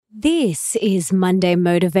This is Monday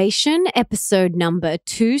Motivation, episode number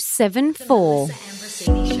 274.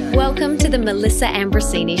 Welcome to the Melissa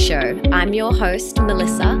Ambrosini Show. I'm your host,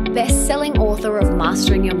 Melissa, best-selling author of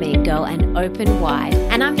Mastering Your Mean Girl and Open Wide.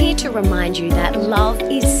 And I'm here to remind you that love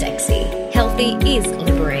is sexy, healthy is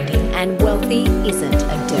liberating, and wealthy isn't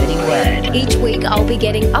a dirty word. Each week, I'll be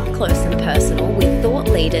getting up close and personal with thought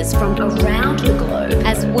leaders from around the globe,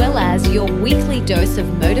 as well as your weekly dose of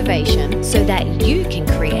motivation so that you can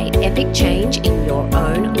create epic change in your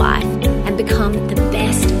own life and become the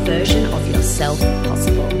best version of yourself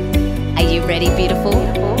possible. Are you ready, beautiful?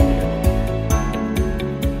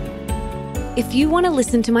 If you want to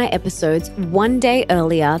listen to my episodes one day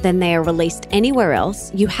earlier than they are released anywhere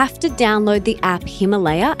else, you have to download the app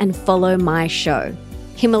Himalaya and follow my show.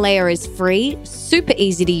 Himalaya is free, super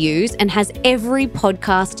easy to use, and has every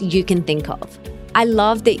podcast you can think of. I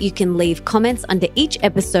love that you can leave comments under each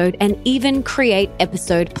episode and even create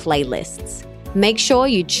episode playlists. Make sure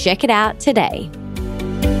you check it out today.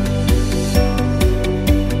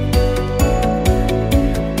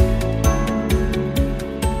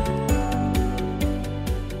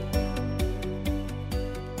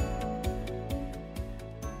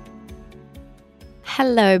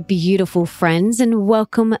 Hello, beautiful friends, and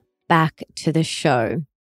welcome back to the show.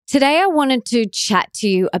 Today, I wanted to chat to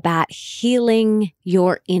you about healing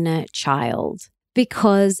your inner child,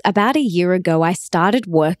 because about a year ago, I started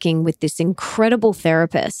working with this incredible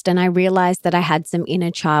therapist, and I realized that I had some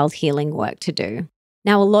inner child healing work to do.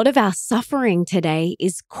 Now, a lot of our suffering today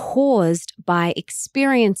is caused by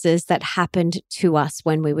experiences that happened to us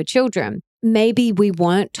when we were children. Maybe we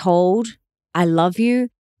weren't told, "I love you."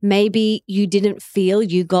 Maybe you didn't feel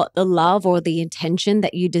you got the love or the attention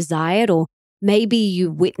that you desired, or maybe you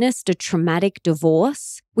witnessed a traumatic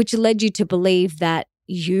divorce, which led you to believe that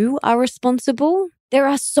you are responsible. There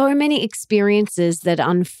are so many experiences that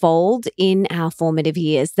unfold in our formative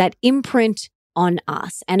years that imprint on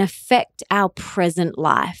us and affect our present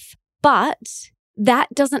life. But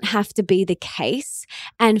that doesn't have to be the case.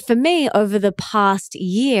 And for me, over the past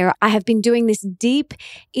year, I have been doing this deep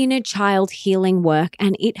inner child healing work,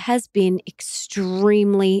 and it has been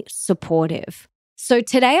extremely supportive. So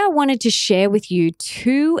today I wanted to share with you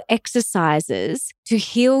 2 exercises to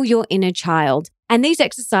heal your inner child. And these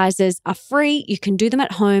exercises are free. You can do them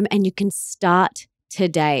at home and you can start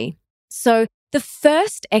today. So the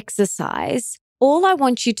first exercise, all I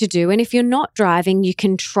want you to do, and if you're not driving, you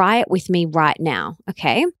can try it with me right now,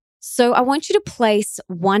 okay? So I want you to place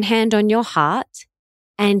one hand on your heart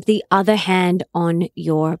and the other hand on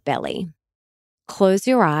your belly. Close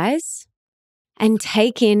your eyes and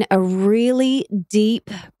take in a really deep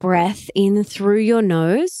breath in through your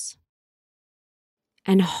nose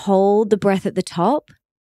and hold the breath at the top,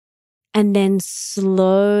 and then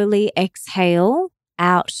slowly exhale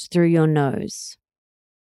out through your nose.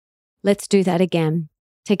 Let's do that again.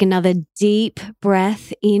 Take another deep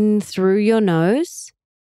breath in through your nose.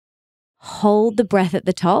 Hold the breath at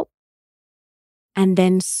the top. And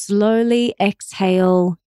then slowly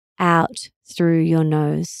exhale out through your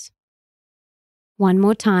nose. One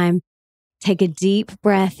more time. Take a deep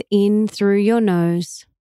breath in through your nose.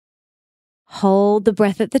 Hold the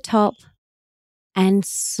breath at the top. And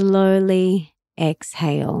slowly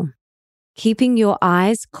exhale. Keeping your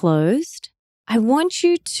eyes closed, I want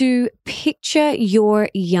you to picture your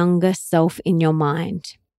younger self in your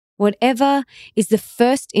mind. Whatever is the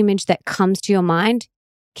first image that comes to your mind,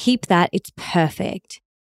 keep that. It's perfect.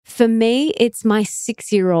 For me, it's my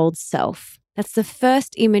 6-year-old self. That's the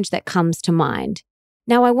first image that comes to mind.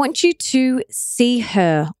 Now, I want you to see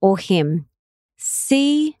her or him.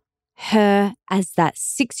 See her as that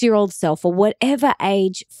 6-year-old self, or whatever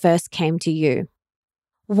age first came to you.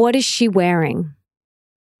 What is she wearing?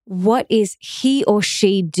 What is he or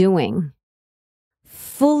she doing?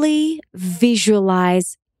 Fully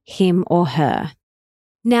visualize him or her.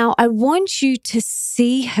 Now, I want you to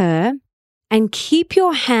see her and keep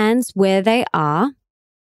your hands where they are.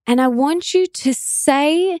 And I want you to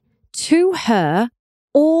say to her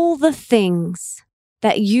all the things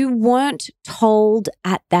that you weren't told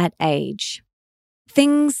at that age.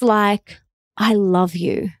 Things like, "I love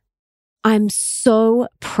you. I'm so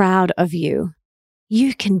proud of you.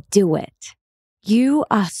 You can do it. You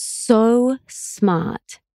are so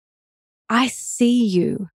smart. I see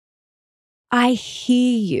you. I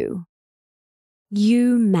hear you.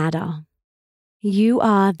 You matter. You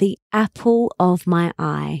are the apple of my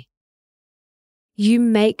eye. You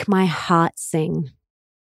make my heart sing.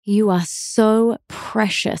 You are so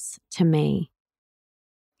precious to me.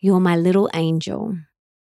 You're my little angel."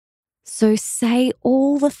 So say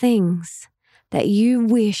all the things that you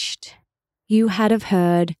wished you had have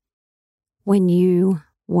heard when you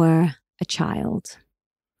were a child.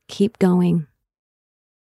 Keep going.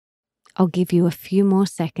 I'll give you a few more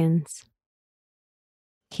seconds.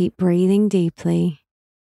 Keep breathing deeply.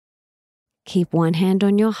 Keep one hand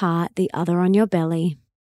on your heart, the other on your belly.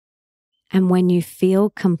 And when you feel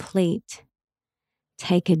complete,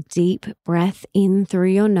 take a deep breath in through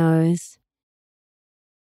your nose.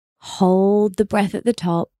 Hold the breath at the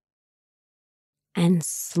top and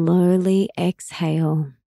slowly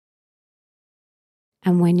exhale.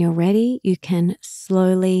 And when you're ready, you can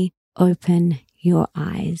slowly open your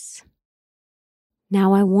eyes.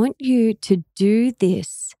 Now, I want you to do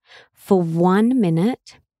this for 1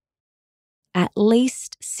 minute, at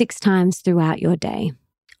least 6 times throughout your day.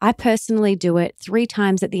 I personally do it 3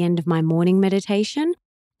 times at the end of my morning meditation,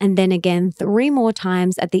 and then again 3 more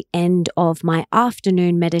times at the end of my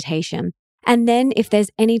afternoon meditation. And then if there's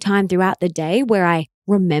any time throughout the day where I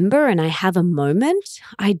remember and I have a moment,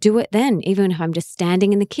 I do it then. Even if I'm just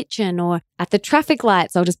standing in the kitchen or at the traffic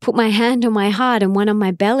lights, I'll just put my hand on my heart and one on my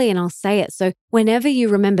belly and I'll say it. So whenever you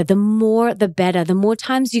remember, the more the better. The more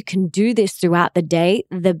times you can do this throughout the day,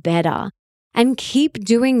 the better. And keep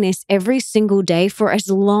doing this every single day for as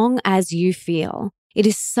long as you feel. It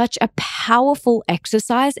is such a powerful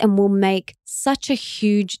exercise and will make such a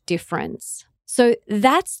huge difference. So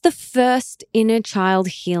that's the first inner child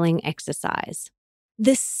healing exercise.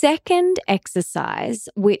 The second exercise,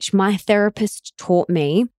 which my therapist taught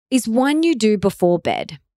me, is one you do before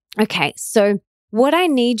bed. Okay, so what I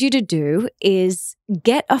need you to do is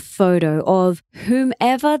get a photo of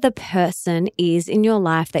whomever the person is in your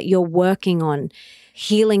life that you're working on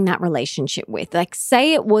healing that relationship with. Like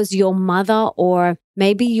say it was your mother or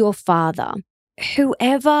maybe your father,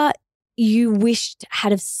 whoever you wished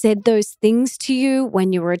had have said those things to you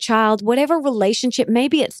when you were a child, whatever relationship,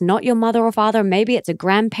 maybe it's not your mother or father, maybe it's a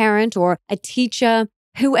grandparent or a teacher,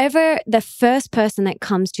 whoever the first person that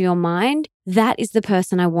comes to your mind, that is the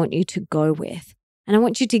person I want you to go with. And I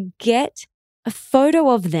want you to get a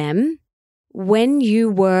photo of them when you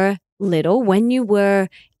were little, when you were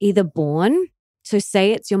either born. So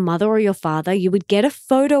say it's your mother or your father, you would get a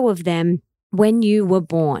photo of them when you were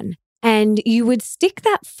born. And you would stick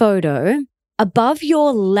that photo above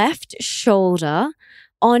your left shoulder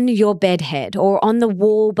on your bed head or on the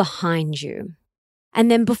wall behind you. And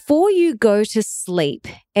then before you go to sleep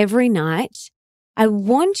every night, I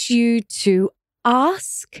want you to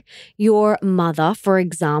ask your mother, for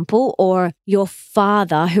example, or your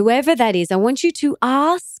father, whoever that is, I want you to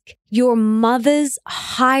ask your mother's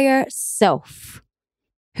higher self.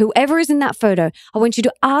 Whoever is in that photo, I want you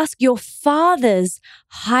to ask your father's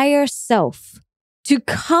higher self to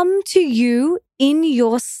come to you in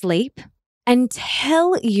your sleep and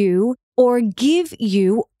tell you or give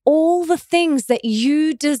you all the things that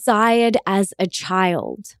you desired as a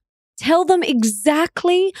child. Tell them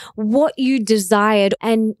exactly what you desired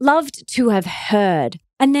and loved to have heard.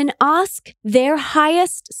 And then ask their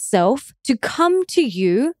highest self to come to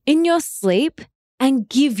you in your sleep and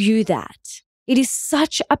give you that. It is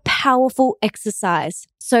such a powerful exercise.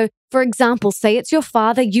 So, for example, say it's your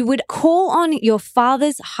father, you would call on your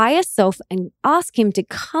father's higher self and ask him to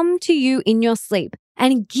come to you in your sleep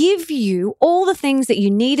and give you all the things that you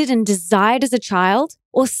needed and desired as a child,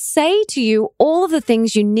 or say to you all of the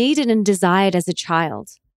things you needed and desired as a child.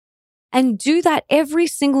 And do that every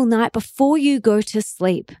single night before you go to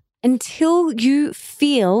sleep until you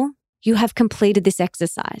feel you have completed this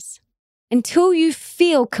exercise. Until you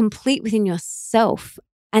feel complete within yourself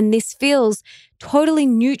and this feels totally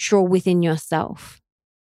neutral within yourself.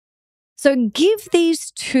 So give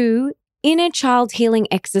these 2 inner child healing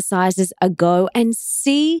exercises a go and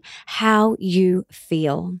see how you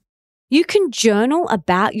feel. You can journal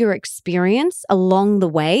about your experience along the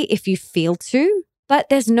way if you feel to, but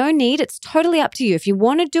there's no need. It's totally up to you. If you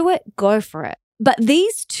want to do it, go for it. But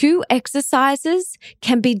these 2 exercises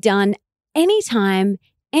can be done anytime,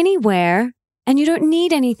 anywhere, and you don't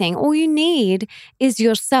need anything. All you need is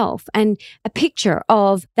yourself and a picture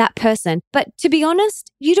of that person. But to be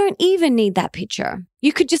honest, you don't even need that picture.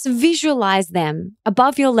 You could just visualize them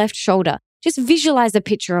above your left shoulder. Just visualize a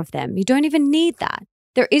picture of them. You don't even need that.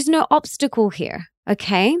 There is no obstacle here,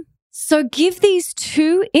 okay? So give these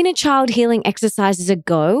 2 inner child healing exercises a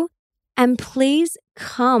go, and please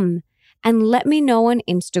come and let me know on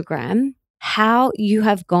Instagram how you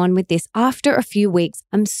have gone with this after a few weeks.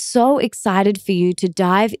 I'm so excited for you to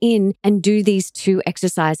dive in and do these 2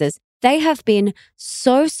 exercises. They have been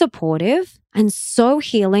so supportive and so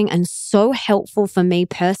healing and so helpful for me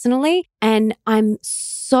personally. And I'm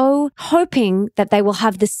so hoping that they will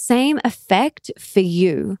have the same effect for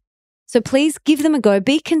you. So please give them a go.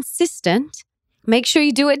 Be consistent. Make sure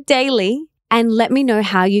you do it daily. and let me know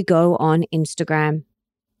how you go on Instagram.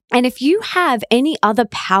 And if you have any other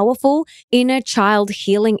powerful inner child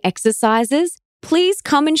healing exercises, please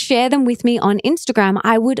come and share them with me on Instagram.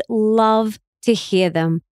 I would love to hear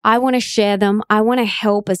them. I want to share them. I want to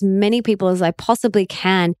help as many people as I possibly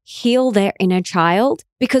can heal their inner child,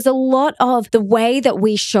 because a lot of the way that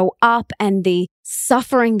we show up and the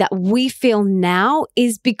suffering that we feel now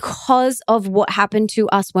is because of what happened to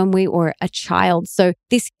us when we were a child. So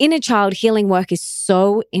this inner child healing work is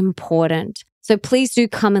so important. So please do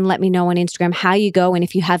come and let me know on Instagram how you go and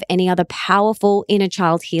if you have any other powerful inner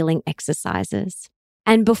child healing exercises.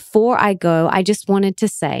 And before I go, I just wanted to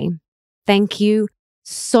say thank you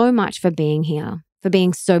so much for being here, for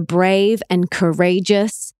being so brave and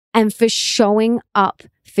courageous, and for showing up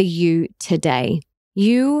for you today.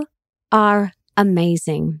 You are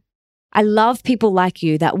amazing. I love people like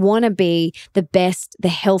you that want to be the best, the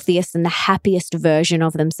healthiest, and the happiest version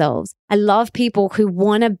of themselves. I love people who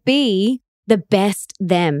want to be the best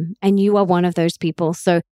them, and you are one of those people.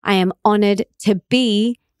 So I am honored to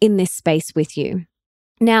be in this space with you.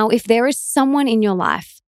 Now, if there is someone in your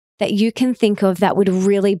life that you can think of that would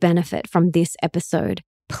really benefit from this episode,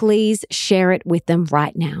 please share it with them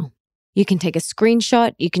right now. You can take a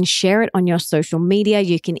screenshot, you can share it on your social media,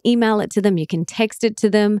 you can email it to them, you can text it to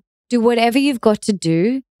them. Do whatever you've got to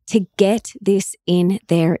do to get this in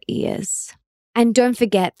their ears. And don't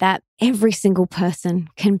forget that every single person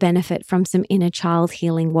can benefit from some inner child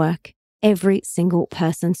healing work. Every single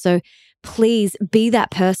person. So please be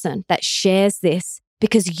that person that shares this,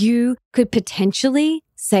 because you could potentially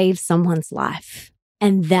save someone's life.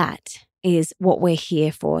 And that is what we're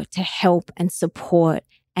here for, to help and support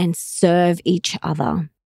and serve each other.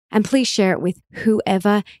 And please share it with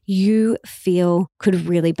whoever you feel could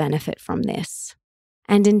really benefit from this.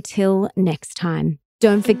 And until next time,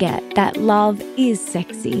 don't forget that love is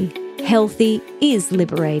sexy, healthy is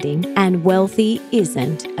liberating, and wealthy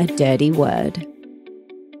isn't a dirty word.